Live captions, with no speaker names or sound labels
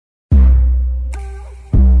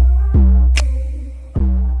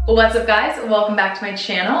What's up guys, welcome back to my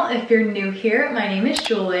channel. If you're new here, my name is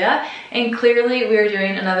Julia and clearly we are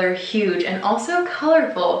doing another huge and also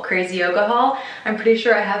colorful crazy yoga haul. I'm pretty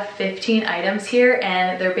sure I have 15 items here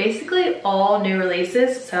and they're basically all new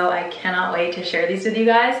releases, so I cannot wait to share these with you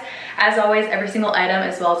guys. As always, every single item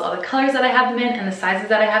as well as all the colors that I have them in and the sizes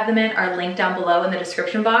that I have them in are linked down below in the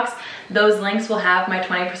description box. Those links will have my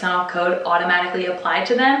 20% off code automatically applied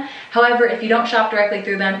to them. However, if you don't shop directly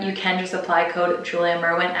through them, you can just apply code Julia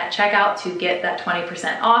Merwin at checkout to get that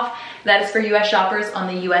 20% off. That is for US shoppers on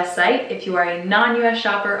the US site. If you are a non-US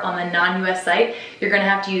shopper on the non-US site, you're gonna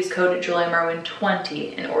have to use code Julia Merwin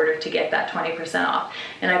 20 in order to get that 20% off.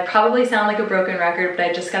 And I probably sound like a broken record, but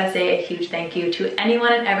I just gotta say a huge thank you to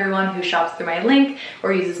anyone and everyone who shops through my link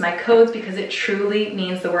or uses my codes, because it truly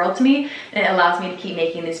means the world to me and it allows me to keep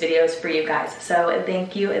making these videos for you guys. So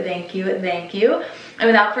thank you, thank you, thank you. And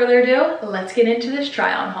without further ado, let's get into this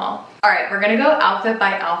try on haul. All right, we're gonna go outfit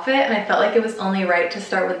by outfit, and I felt like it was only right to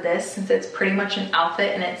start with this since it's pretty much an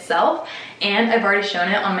outfit in itself. And I've already shown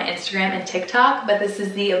it on my Instagram and TikTok, but this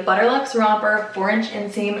is the Butterluxe Romper 4-inch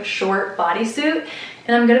inseam short bodysuit.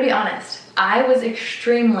 And I'm gonna be honest, I was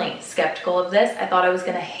extremely skeptical of this. I thought I was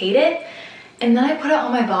gonna hate it. And then I put it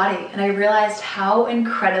on my body and I realized how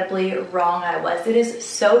incredibly wrong I was. It is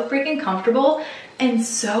so freaking comfortable and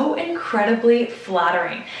so incredibly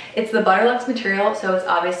flattering. It's the Butterluxe material, so it's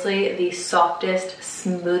obviously the softest,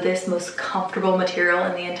 smoothest, most comfortable material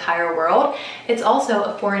in the entire world. It's also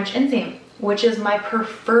a 4-inch inseam, which is my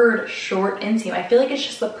preferred short inseam. I feel like it's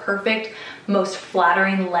just the perfect, most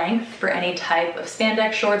flattering length for any type of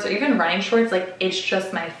spandex shorts or even running shorts. Like, it's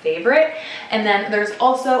just my favorite. And then there's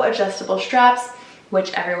also adjustable straps,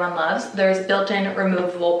 which everyone loves. There's built-in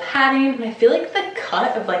removable padding, and I feel like the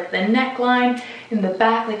cut of like the neckline in the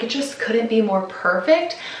back, like it just couldn't be more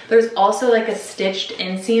perfect. There's also like a stitched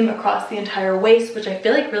inseam across the entire waist, which I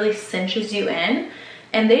feel like really cinches you in.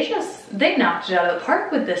 And they knocked it out of the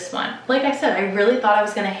park with this one. Like I said, I really thought I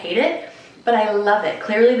was gonna hate it, but I love it.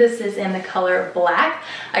 Clearly this is in the color black.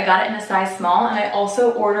 I got it in a size small, and I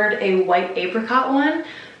also ordered a white apricot one,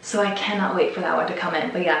 so I cannot wait for that one to come in.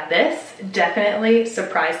 But yeah, this definitely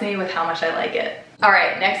surprised me with how much I like it. All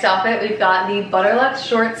right, next outfit, we've got the Butterluxe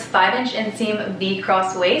Shorts 5-inch inseam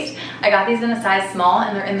V-cross waist. I got these in a size small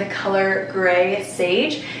and they're in the color gray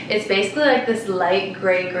sage. It's basically like this light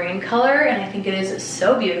gray-green color, and I think it is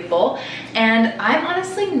so beautiful. And I'm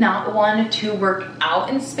honestly not one to work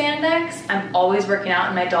out in spandex. I'm always working out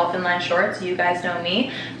in my dolphin line shorts, you guys know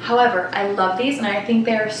me. However, I love these and I think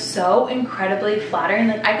they're so incredibly flattering.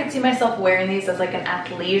 Like, I could see myself wearing these as like an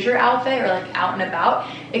athleisure outfit or like out and about,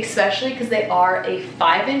 especially because they are a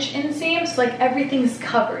 5-inch inseam, so like everything's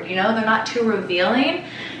covered, you know, they're not too revealing,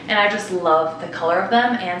 and I just love the color of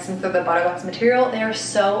them. And since they're the Butterluxe material, they are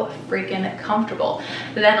so freaking comfortable.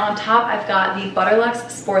 Then on top, I've got the Butterluxe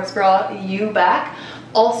sports bra U back,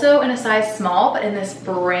 also in a size small, but in this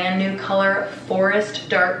brand new color, forest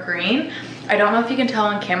dark green. I don't know if you can tell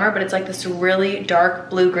on camera, but it's like this really dark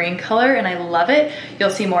blue-green color, and I love it. You'll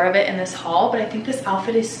see more of it in this haul, but I think this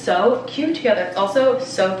outfit is so cute together. It's also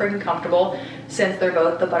so freaking comfortable since they're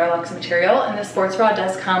both the Butterluxe material, and the sports bra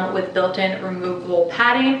does come with built-in removable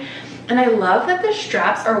padding. And I love that the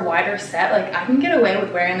straps are wider set. Like, I can get away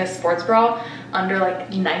with wearing this sports bra under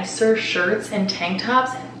like nicer shirts and tank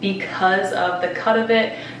tops because of the cut of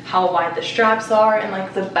it, how wide the straps are, and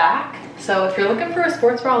like the back. So if you're looking for a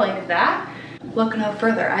sports bra like that, look no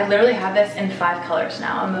further. I literally have this in 5 colors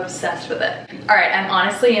now. I'm obsessed with it. All right, I'm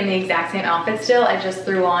honestly in the exact same outfit still. I just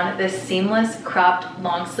threw on this seamless cropped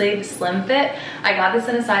long sleeve slim fit. I got this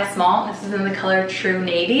in a size small. This is in the color True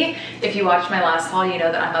Navy. If you watched my last haul, you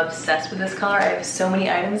know that I'm obsessed with this color. I have so many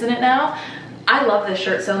items in it now. I love this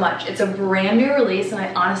shirt so much. It's a brand new release, and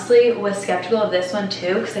I honestly was skeptical of this one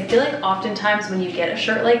too, because I feel like oftentimes when you get a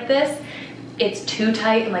shirt like this, it's too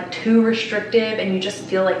tight and like too restrictive, and you just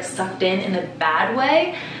feel like sucked in a bad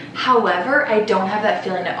way. However, I don't have that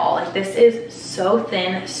feeling at all. Like, this is so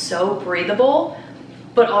thin, so breathable,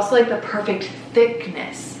 but also like the perfect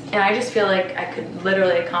thickness. And I just feel like I could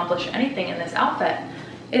literally accomplish anything in this outfit.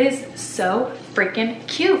 It is so freaking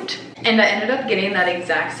cute. And I ended up getting that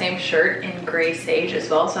exact same shirt in gray sage as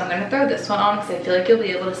well, so I'm gonna throw this one on because I feel like you'll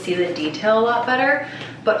be able to see the detail a lot better.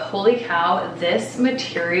 But holy cow, this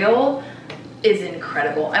material is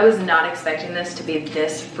incredible. I was not expecting this to be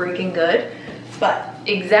this freaking good, but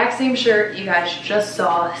exact same shirt you guys just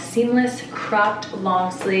saw, seamless cropped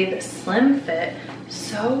long sleeve slim fit,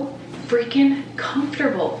 so freaking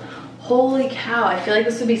comfortable. Holy cow, I feel like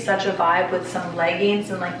this would be such a vibe with some leggings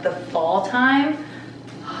in like the fall time.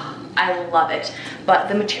 I love it. But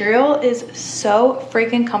the material is so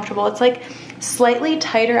freaking comfortable. It's like slightly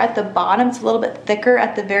tighter at the bottom. It's a little bit thicker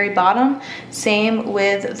at the very bottom. Same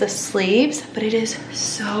with the sleeves, but it is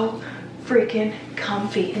so freaking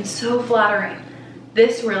comfy and so flattering.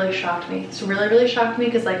 This really shocked me. This really shocked me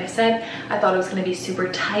because, like I said, I thought it was gonna be super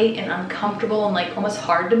tight and uncomfortable and like almost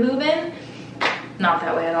hard to move in. Not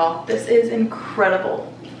that way at all. This is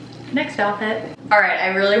incredible. Next outfit. All right,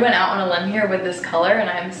 I really went out on a limb here with this color and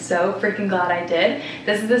I'm so freaking glad I did.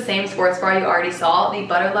 This is the same sports bra you already saw, the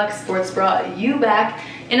Butterluxe Sports Bra U-Back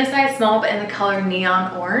in a size small, but in the color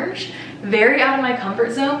neon orange. Very out of my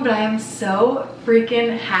comfort zone, but I am so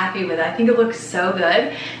freaking happy with it. I think it looks so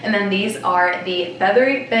good. And then these are the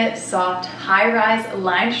Feathery-Fit soft high-rise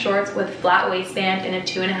lined shorts with flat waistband and a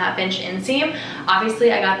 2.5-inch inseam.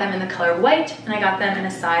 Obviously, I got them in the color white and I got them in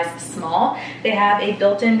a size small. They have a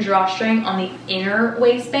built-in drawstring on the inner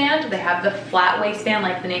waistband. They have the flat waistband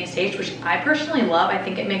like the name states, which I personally love. I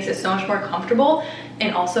think it makes it so much more comfortable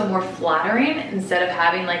and also more flattering instead of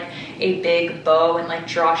having like a big bow and like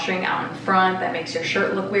drawstring out in front that makes your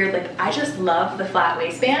shirt look weird. Like, I just love the flat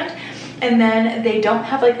waistband. And then they don't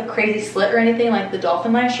have like a crazy slit or anything like the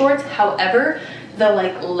Dolphin Line shorts. However, the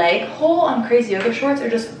like leg hole on Crazy Yoga shorts are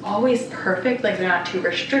just always perfect. Like, they're not too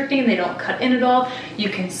restricting. They don't cut in at all. You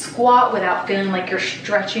can squat without feeling like you're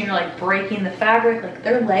stretching or like breaking the fabric. Like,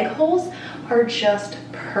 their leg holes are just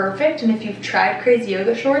perfect. And if you've tried Crazy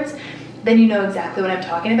Yoga shorts, then you know exactly what I'm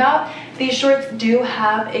talking about. These shorts do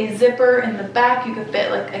have a zipper in the back. You could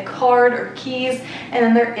fit like a card or keys. And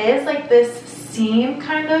then there is like this seam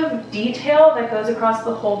kind of detail that goes across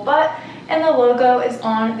the whole butt. And the logo is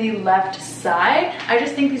on the left side. I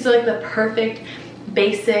just think these are like the perfect,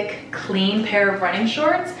 basic, clean pair of running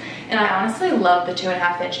shorts. And I honestly love the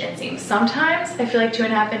 2.5-inch inseam. Sometimes I feel like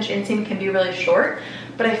 2.5-inch inseam can be really short,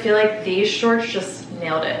 but I feel like these shorts just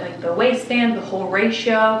nailed it. Like the waistband, the whole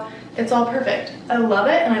ratio, it's all perfect. I love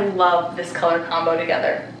it, and I love this color combo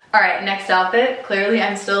together. All right, next outfit. Clearly,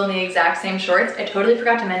 I'm still in the exact same shorts. I totally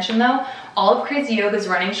forgot to mention though, all of Crazy Yoga's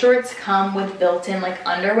running shorts come with built-in like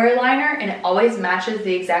underwear liner, and it always matches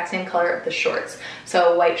the exact same color of the shorts.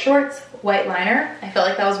 So white shorts, white liner. I felt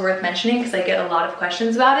like that was worth mentioning because I get a lot of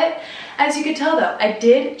questions about it. As you could tell though, I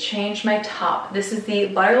did change my top. This is the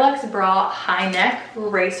Butterluxe Bra High Neck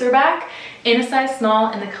Racerback in a size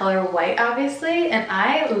small in the color white, obviously, and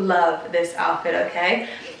I love this outfit, okay?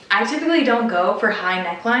 I typically don't go for high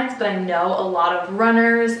necklines, but I know a lot of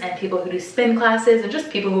runners and people who do spin classes and just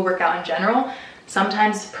people who work out in general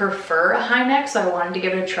sometimes prefer a high neck, so I wanted to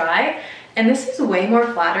give it a try. And this is way more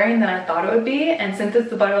flattering than I thought it would be, and since it's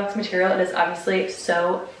the Butterluxe material, it is obviously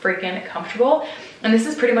so freaking comfortable. And this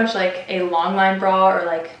is pretty much like a Longline bra or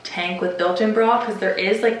like tank with built-in bra, because there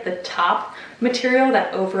is like the top material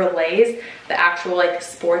that overlays the actual like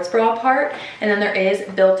sports bra part, and then there is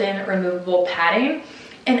built-in removable padding.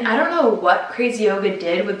 And I don't know what Crazy Yoga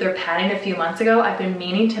did with their padding a few months ago. I've been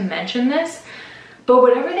meaning to mention this, but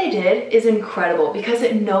whatever they did is incredible because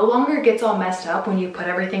it no longer gets all messed up when you put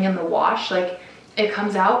everything in the wash. Like, it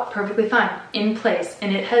comes out perfectly fine in place,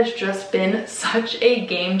 and it has just been such a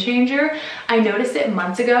game changer. I noticed it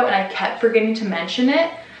months ago and I kept forgetting to mention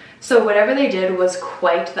it. So whatever they did was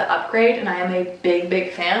quite the upgrade, and I am a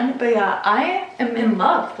big fan. But yeah, I am in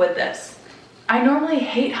love with this. I normally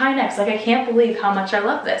hate high necks. Like, I can't believe how much I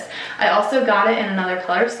love this. I also got it in another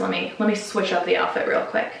color, so let me switch up the outfit real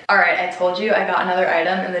quick. All right, I told you I got another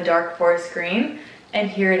item in the dark forest green, and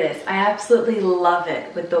here it is. I absolutely love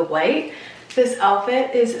it with the white. This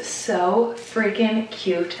outfit is so freaking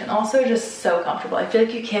cute and also just so comfortable. I feel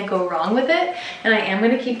like you can't go wrong with it, and I am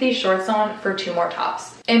going to keep these shorts on for 2 more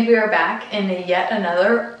tops. And we are back in yet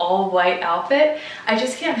another all-white outfit. I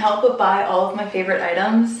just can't help but buy all of my favorite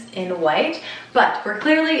items in white, but we're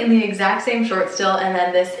clearly in the exact same shorts still, and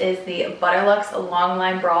then this is the Butterluxe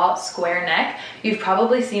Longline Bra Square Neck. You've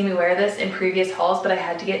probably seen me wear this in previous hauls, but I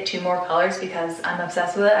had to get 2 more colors because I'm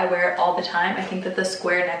obsessed with it. I wear it all the time. I think that the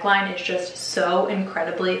square neckline is just so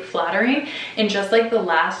incredibly flattering, and just like the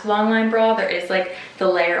last Longline bra, there is like the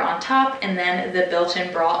layer on top and then the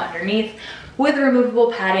built-in bra underneath with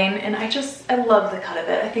removable padding, and I love the cut of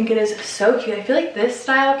it. I think it is so cute. I feel like this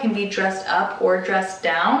style can be dressed up or dressed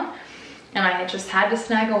down, and I just had to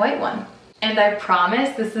snag a white one. And I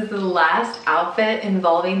promise this is the last outfit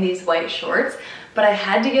involving these white shorts, but I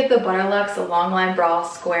had to get the Butterluxe Longline Bra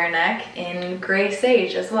Square Neck in gray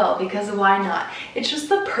sage as well, because why not? It's just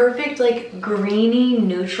the perfect like greeny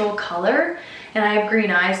neutral color, and I have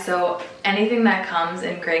green eyes, so anything that comes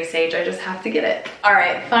in gray sage, I just have to get it. All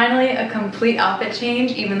right, finally a complete outfit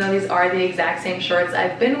change, even though these are the exact same shorts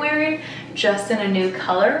I've been wearing just in a new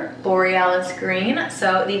color, borealis green.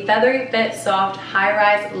 So the Feathery-Fit soft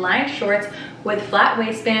high-rise lined shorts with flat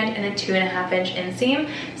waistband and a 2.5-inch inseam.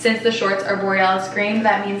 Since the shorts are borealis green,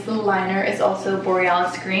 that means the liner is also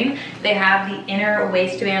borealis green. They have the inner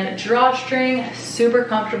waistband drawstring, super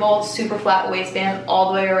comfortable, super flat waistband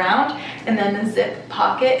all the way around, and then the zip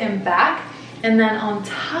pocket and back. And then on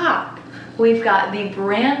top, we've got the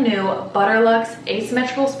brand new Butterluxe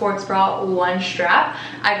Asymmetrical Sports Bra one strap.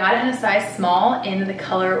 I got it in a size small in the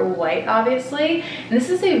color white, obviously. And this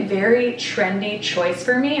is a very trendy choice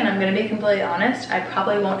for me, and I'm gonna be completely honest, I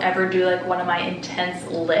probably won't ever do like one of my intense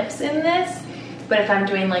lifts in this, but if I'm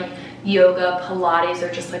doing like yoga, Pilates,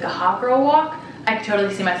 or just like a hot girl walk, I could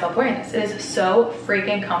totally see myself wearing this. It is so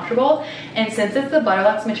freaking comfortable. And since it's the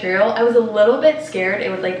Butterluxe material, I was a little bit scared it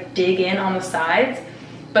would like dig in on the sides,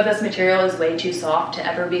 but this material is way too soft to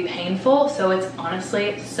ever be painful, so it's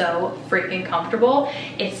honestly so freaking comfortable.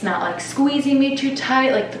 It's not like squeezing me too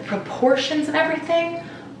tight, like the proportions and everything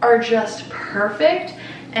are just perfect,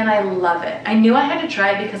 and I love it. I knew I had to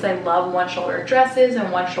try it because I love one shoulder dresses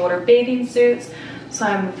and one shoulder bathing suits, so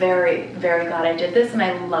I'm very, very glad I did this, and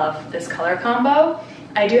I love this color combo.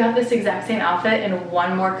 I do have this exact same outfit in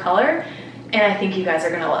one more color, and I think you guys are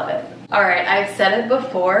gonna love it. All right, I've said it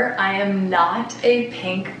before, I am not a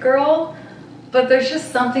pink girl, but there's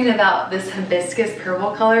just something about this hibiscus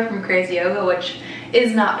purple color from CRZ Yoga, which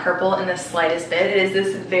is not purple in the slightest bit. It is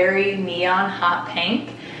this very neon hot pink,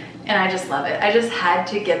 and I just love it. I just had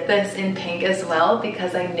to get this in pink as well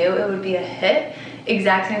because I knew it would be a hit.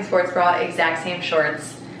 Exact same sports bra, exact same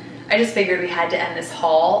shorts. I just figured we had to end this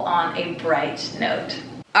haul on a bright note.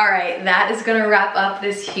 All right, that is gonna wrap up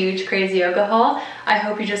this huge CRZ Yoga haul. I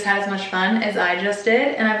hope you just had as much fun as I just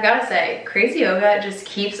did. And I've gotta say, CRZ Yoga just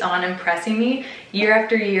keeps on impressing me year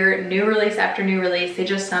after year, new release after new release. They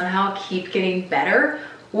just somehow keep getting better,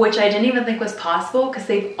 which I didn't even think was possible because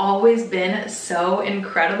they've always been so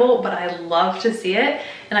incredible, but I love to see it.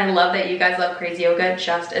 And I love that you guys love CRZ Yoga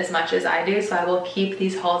just as much as I do, so I will keep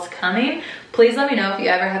these hauls coming. Please let me know if you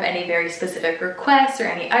ever have any very specific requests or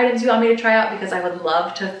any items you want me to try out, because I would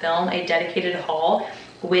love to film a dedicated haul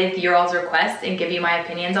with your all's requests and give you my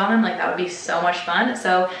opinions on them. Like, that would be so much fun.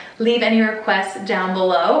 So leave any requests down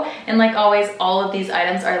below. And like always, all of these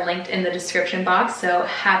items are linked in the description box. So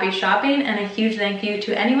happy shopping, and a huge thank you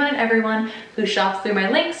to anyone and everyone who shops through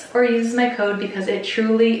my links or uses my code, because it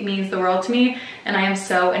truly means the world to me. And I am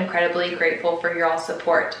so incredibly grateful for your all's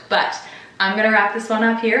support. But I'm gonna wrap this one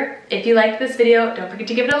up here. If you liked this video, don't forget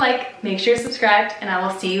to give it a like, make sure you're subscribed, and I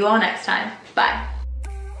will see you all next time. Bye.